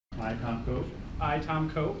I, Tom Cope, I, Tom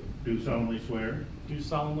Cope, do solemnly swear do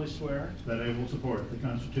solemnly swear that I will support the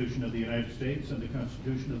Constitution of the United States and the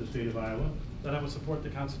Constitution of the State of Iowa, that I will support the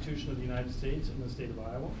Constitution of the United States and the state of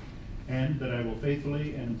Iowa, and that I will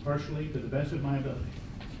faithfully and impartially, to the best of my ability,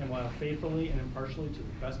 and will faithfully and impartially, to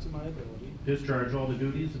the best of my ability, discharge all the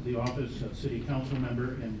duties of the office of City Council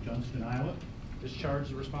Member in Johnston, Iowa, discharge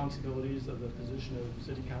the responsibilities of the position of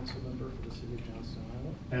City Council Member for the City of Johnston,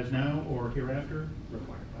 Iowa, as now or hereafter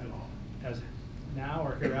required by law. as now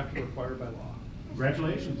or hereafter required by law.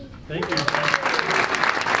 Congratulations. Thank you.